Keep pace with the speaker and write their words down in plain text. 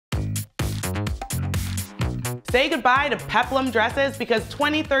Say goodbye to peplum dresses because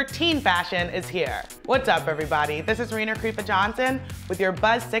 2013 fashion is here. What's up, everybody? This is Rena Karefa-Johnson with your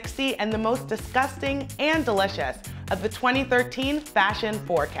Buzz 60 and the most disgusting and delicious of the 2013 fashion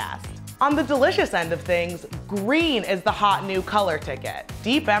forecast. On the delicious end of things, green is the hot new color ticket.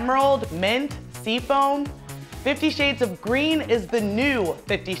 Deep emerald, mint, seafoam. 50 Shades of Green is the new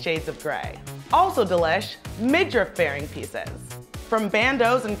 50 Shades of Gray. Also delish, midriff bearing pieces. From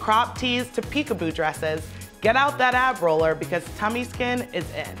bandeaus and crop tees to peekaboo dresses, get out that ab roller because tummy skin is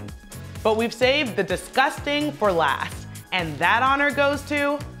in. But we've saved the disgusting for last, and that honor goes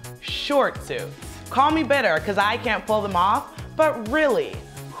to short suits. Call me bitter because I can't pull them off, but really,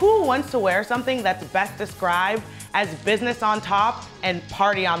 who wants to wear something that's best described as business on top and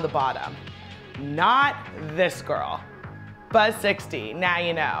party on the bottom? Not this girl. Buzz 60, now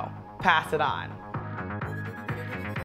you know. Pass it on.